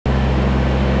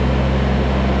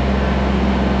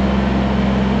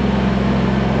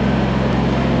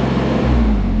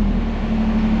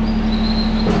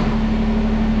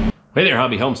Hey there,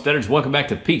 hobby homesteaders. Welcome back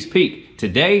to Peek's Peak.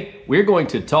 Today, we're going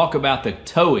to talk about the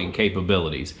towing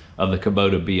capabilities of the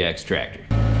Kubota BX tractor.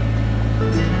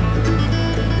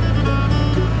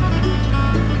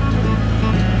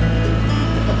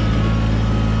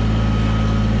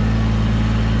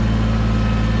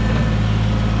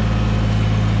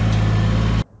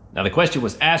 Now, the question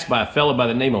was asked by a fellow by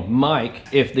the name of Mike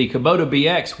if the Kubota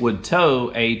BX would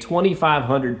tow a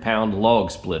 2,500 pound log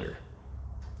splitter.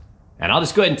 And I'll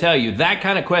just go ahead and tell you, that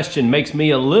kind of question makes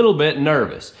me a little bit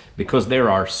nervous because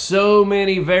there are so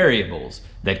many variables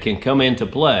that can come into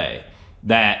play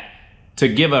that to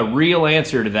give a real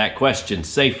answer to that question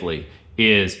safely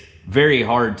is very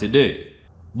hard to do.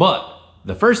 But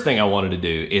the first thing I wanted to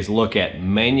do is look at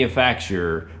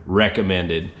manufacturer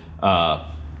recommended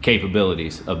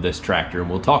capabilities of this tractor, and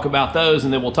we'll talk about those,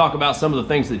 and then we'll talk about some of the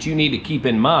things that you need to keep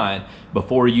in mind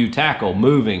before you tackle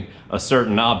moving a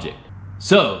certain object.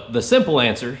 So the simple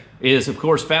answer is, of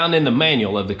course, found in the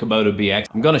manual of the Kubota BX.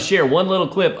 I'm going to share one little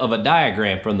clip of a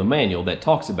diagram from the manual that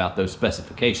talks about those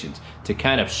specifications to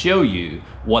kind of show you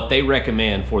what they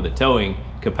recommend for the towing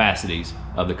capacities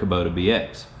of the Kubota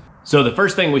BX. So the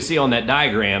first thing we see on that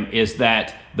diagram is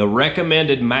that the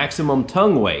recommended maximum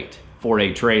tongue weight for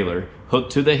a trailer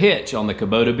hooked to the hitch on the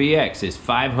Kubota BX is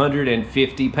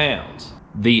 550 pounds.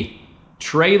 The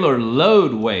trailer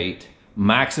load weight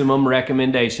maximum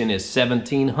recommendation is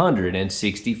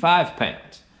 1,765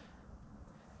 pounds.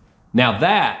 Now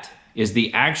that is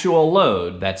the actual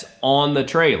load that's on the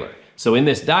trailer. So in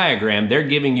this diagram, they're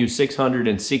giving you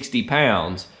 660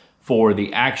 pounds for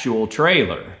the actual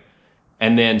trailer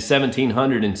and then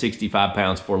 1,765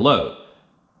 pounds for load,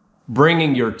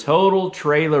 bringing your total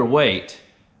trailer weight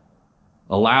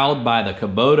allowed by the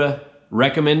Kubota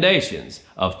recommendations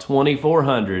of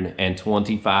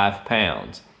 2,425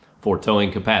 pounds for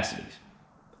towing capacities.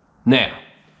 Now,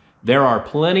 there are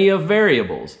plenty of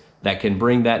variables that can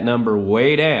bring that number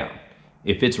way down.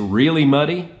 If it's really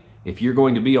muddy, if you're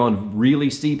going to be on really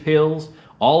steep hills,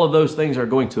 all of those things are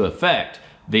going to affect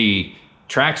the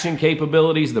traction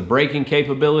capabilities, the braking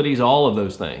capabilities, all of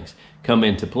those things come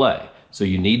into play. So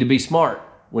you need to be smart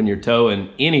when you're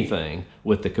towing anything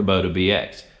with the Kubota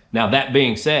BX. Now, that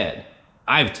being said,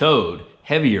 I've towed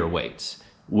heavier weights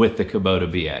with the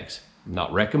Kubota BX. I'm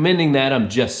not recommending that, I'm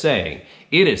just saying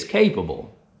it is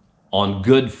capable on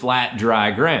good, flat, dry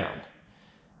ground,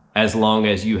 as long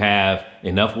as you have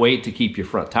enough weight to keep your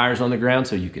front tires on the ground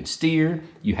so you can steer,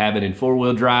 you have it in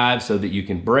four-wheel drive so that you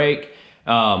can brake,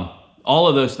 all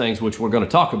of those things which we're going to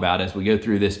talk about as we go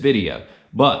through this video.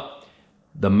 But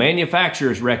the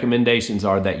manufacturer's recommendations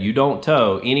are that you don't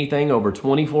tow anything over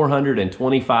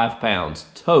 2,425 pounds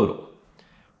total,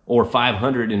 or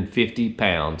 550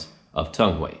 pounds of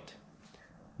tongue weight.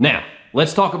 Now,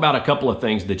 let's talk about a couple of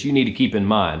things that you need to keep in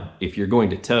mind if you're going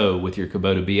to tow with your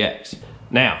Kubota BX.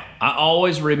 Now, I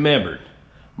always remembered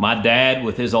my dad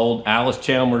with his old Alice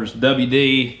Chalmers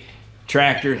WD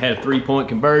tractor, had a 3-point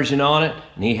conversion on it,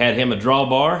 and he had him a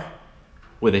drawbar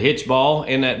with a hitch ball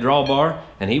in that drawbar,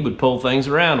 and he would pull things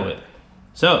around with it.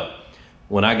 So,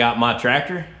 when I got my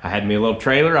tractor, I had me a little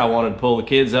trailer, I wanted to pull the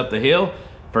kids up the hill.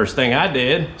 First thing I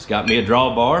did was got me a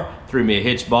drawbar, threw me a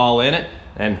hitch ball in it,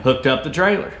 and hooked up the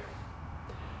trailer.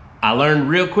 I learned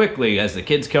real quickly as the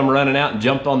kids come running out and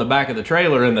jumped on the back of the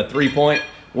trailer and the 3-point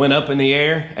went up in the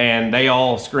air and they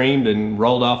all screamed and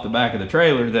rolled off the back of the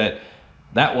trailer that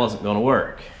wasn't going to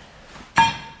work.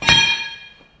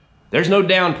 There's no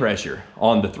down pressure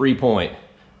on the 3-point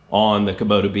on the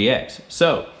Kubota BX.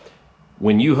 So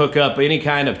when you hook up any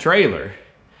kind of trailer,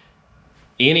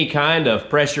 any kind of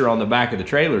pressure on the back of the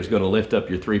trailer is going to lift up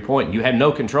your 3-point. You have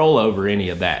no control over any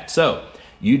of that. So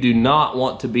you do not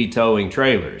want to be towing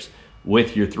trailers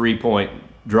with your 3-point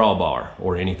drawbar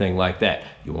or anything like that.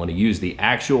 You want to use the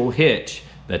actual hitch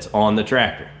that's on the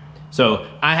tractor. So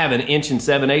I have an 1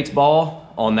 7/8"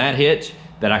 ball on that hitch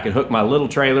that I can hook my little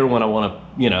trailer when I want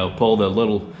to, pull the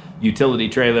little utility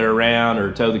trailer around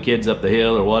or tow the kids up the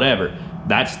hill or whatever.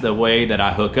 That's the way that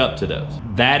I hook up to those.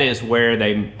 That is where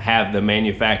they have the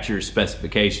manufacturer's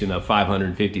specification of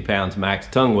 550 pounds max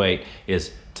tongue weight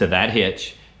is to that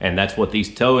hitch. And that's what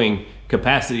these towing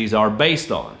capacities are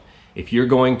based on. If you're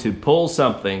going to pull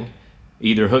something,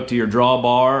 either hooked to your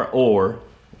drawbar or,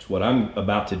 which what I'm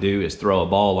about to do is throw a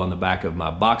ball on the back of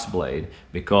my box blade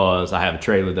because I have a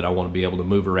trailer that I want to be able to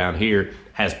move around here,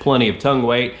 has plenty of tongue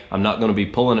weight. I'm not going to be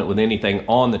pulling it with anything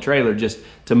on the trailer, just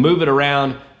to move it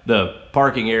around the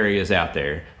parking areas out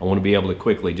there. I want to be able to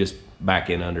quickly just back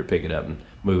in under, pick it up and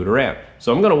move it around.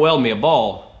 So I'm going to weld me a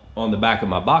ball on the back of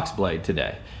my box blade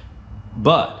today.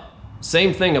 But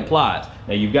Same thing applies.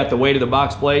 Now you've got the weight of the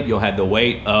box blade, you'll have the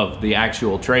weight of the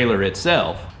actual trailer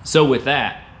itself. So with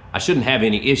that, I shouldn't have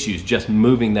any issues just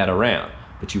moving that around.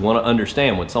 But you want to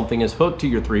understand, when something is hooked to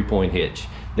your 3-point hitch,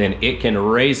 then it can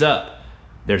raise up.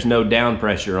 There's no down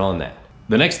pressure on that.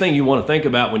 The next thing you want to think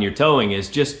about when you're towing is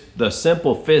just the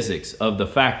simple physics of the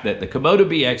fact that the Kubota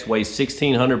BX weighs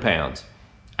 1,600 pounds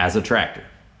as a tractor.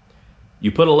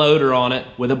 You put a loader on it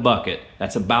with a bucket,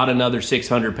 that's about another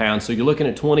 600 pounds, so you're looking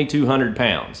at 2,200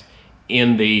 pounds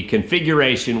in the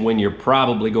configuration when you're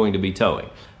probably going to be towing.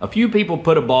 A few people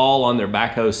put a ball on their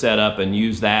backhoe setup and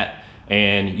use that,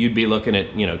 and you'd be looking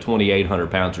at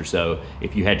 2,800 pounds or so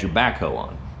if you had your backhoe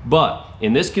on. But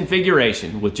in this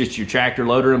configuration with just your tractor,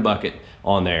 loader, and bucket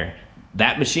on there,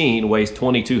 that machine weighs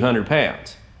 2,200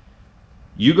 pounds.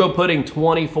 You go putting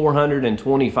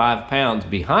 2,425 pounds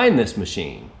behind this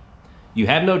machine. You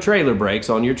have no trailer brakes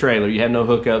on your trailer. You have no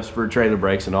hookups for trailer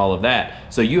brakes and all of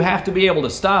that. So you have to be able to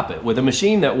stop it with a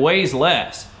machine that weighs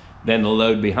less than the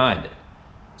load behind it.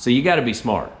 So you got to be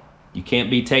smart. You can't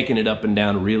be taking it up and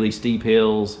down really steep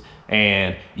hills,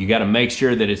 and you got to make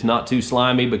sure that it's not too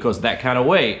slimy, because that kind of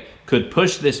weight could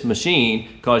push this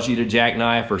machine, cause you to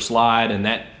jackknife or slide, and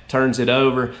that turns it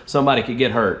over. Somebody could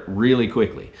get hurt really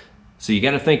quickly. So you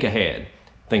got to think ahead.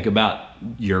 Think about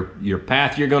your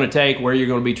path you're going to take, where you're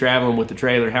going to be traveling with the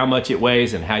trailer, how much it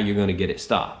weighs, and how you're going to get it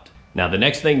stopped. Now, the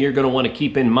next thing you're going to want to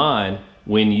keep in mind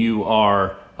when you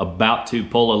are about to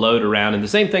pull a load around, and the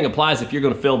same thing applies if you're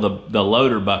going to fill the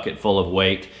loader bucket full of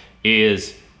weight,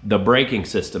 is the braking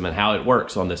system and how it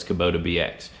works on this Kubota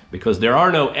BX. Because there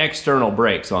are no external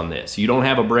brakes on this. You don't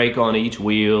have a brake on each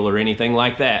wheel or anything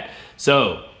like that.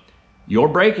 So your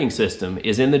braking system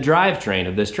is in the drivetrain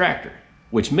of this tractor,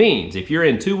 which means if you're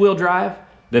in 2-wheel drive,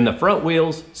 then the front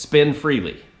wheels spin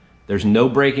freely. There's no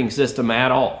braking system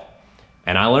at all.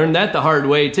 And I learned that the hard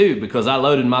way too, because I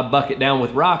loaded my bucket down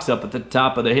with rocks up at the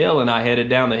top of the hill, and I headed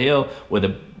down the hill with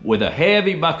a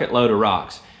heavy bucket load of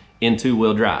rocks in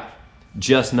 2-wheel drive,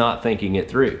 just not thinking it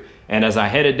through. And as I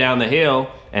headed down the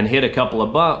hill and hit a couple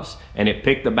of bumps, and it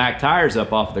picked the back tires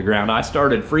up off the ground, I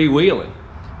started freewheeling.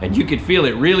 And you could feel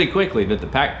it really quickly that the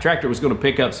tractor was going to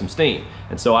pick up some steam.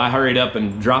 And so I hurried up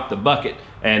and dropped the bucket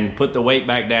and put the weight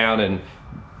back down and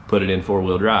put it in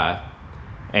 4-wheel drive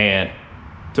and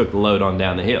took the load on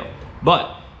down the hill.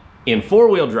 But in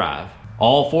 4-wheel drive,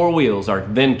 all 4 wheels are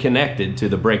then connected to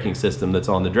the braking system that's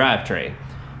on the drivetrain.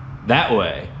 That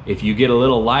way, if you get a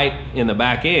little light in the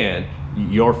back end,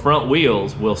 your front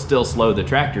wheels will still slow the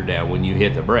tractor down when you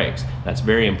hit the brakes. That's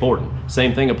very important.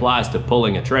 Same thing applies to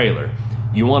pulling a trailer.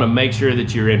 You want to make sure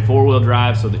that you're in 4-wheel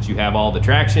drive so that you have all the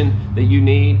traction that you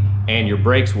need and your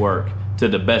brakes work to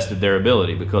the best of their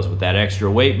ability, because with that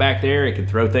extra weight back there, it can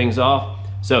throw things off.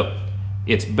 So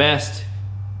it's best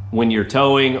when you're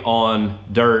towing on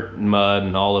dirt and mud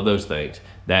and all of those things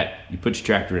that you put your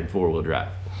tractor in 4-wheel drive.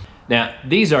 Now,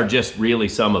 these are just really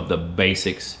some of the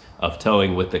basics of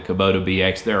towing with the Kubota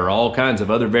BX. There are all kinds of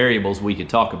other variables we could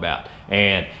talk about.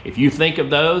 And if you think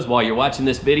of those while you're watching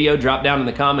this video, drop down in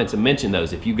the comments and mention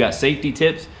those. If you've got safety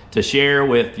tips to share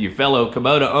with your fellow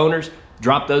Kubota owners,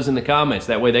 drop those in the comments.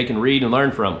 That way they can read and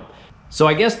learn from them. So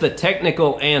I guess the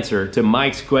technical answer to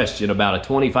Mike's question about a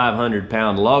 2,500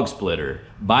 pound log splitter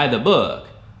by the book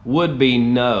would be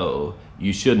no,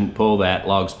 you shouldn't pull that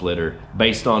log splitter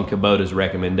based on Kubota's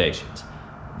recommendations.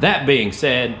 That being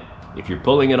said, if you're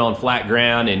pulling it on flat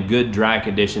ground in good dry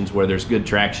conditions where there's good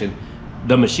traction,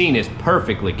 the machine is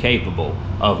perfectly capable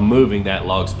of moving that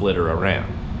log splitter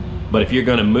around. But if you're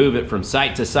going to move it from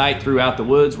site to site throughout the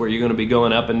woods, where you're going to be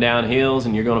going up and down hills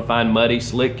and you're going to find muddy,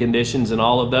 slick conditions and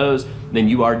all of those, then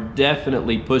you are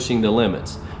definitely pushing the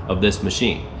limits of this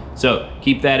machine. So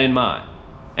keep that in mind.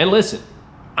 And listen,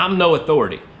 I'm no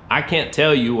authority. I can't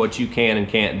tell you what you can and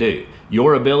can't do.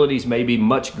 Your abilities may be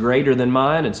much greater than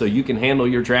mine, and so you can handle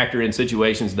your tractor in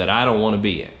situations that I don't want to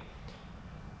be in.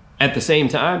 At the same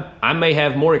time, I may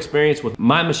have more experience with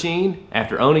my machine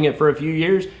after owning it for a few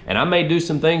years, and I may do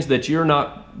some things that you're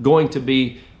not going to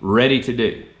be ready to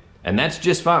do. And that's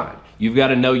just fine. You've got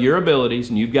to know your abilities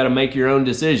and you've got to make your own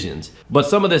decisions. But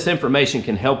some of this information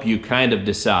can help you kind of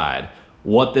decide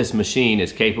what this machine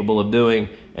is capable of doing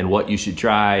and what you should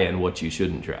try and what you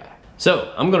shouldn't try.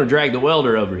 So I'm going to drag the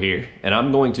welder over here, and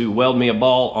I'm going to weld me a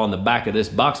ball on the back of this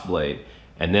box blade,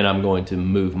 and then I'm going to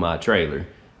move my trailer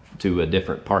to a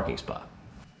different parking spot.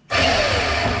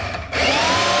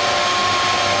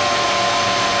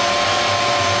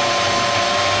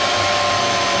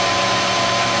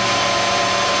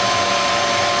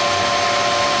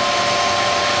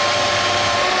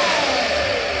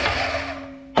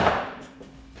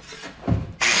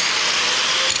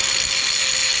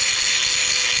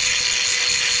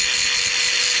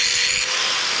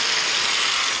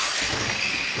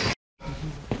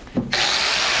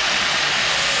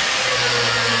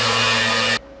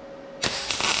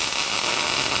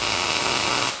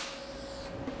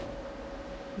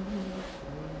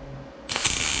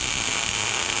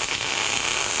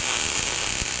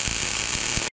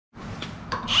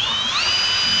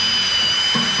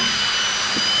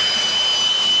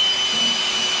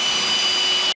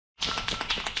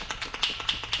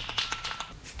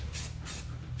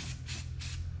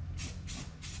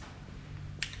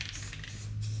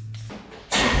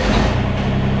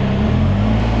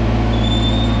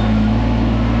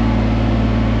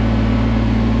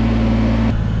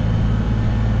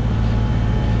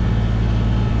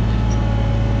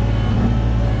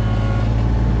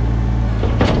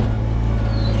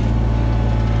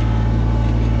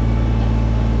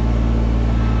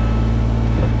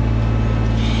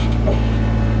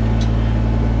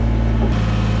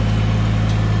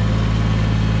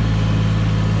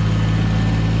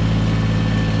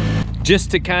 just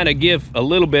to kind of give a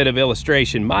little bit of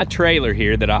illustration, my trailer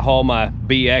here that I haul my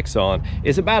BX on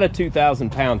is about a 2,000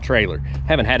 pound trailer.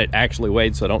 Haven't had it actually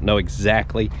weighed, so I don't know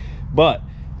exactly, but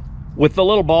with the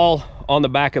little ball on the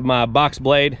back of my box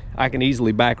blade, I can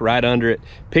easily back right under it,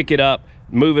 pick it up,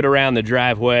 move it around the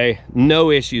driveway,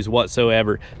 no issues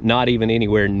whatsoever, not even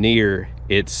anywhere near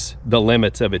the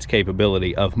limits of its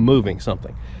capability of moving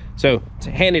something. So it's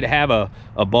handy to have a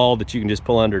ball that you can just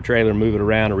pull under a trailer, move it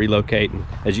around and relocate. And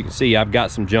as you can see, I've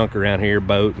got some junk around here,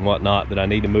 boat and whatnot, that I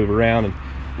need to move around and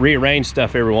rearrange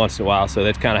stuff every once in a while. So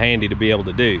that's kind of handy to be able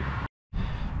to do.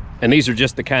 And these are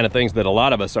just the kind of things that a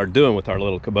lot of us are doing with our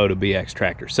little Kubota BX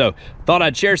tractor. So thought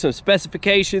I'd share some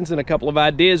specifications and a couple of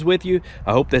ideas with you.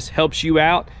 I hope this helps you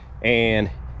out and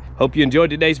hope you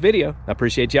enjoyed today's video. I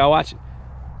appreciate y'all watching.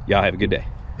 Y'all have a good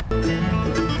day.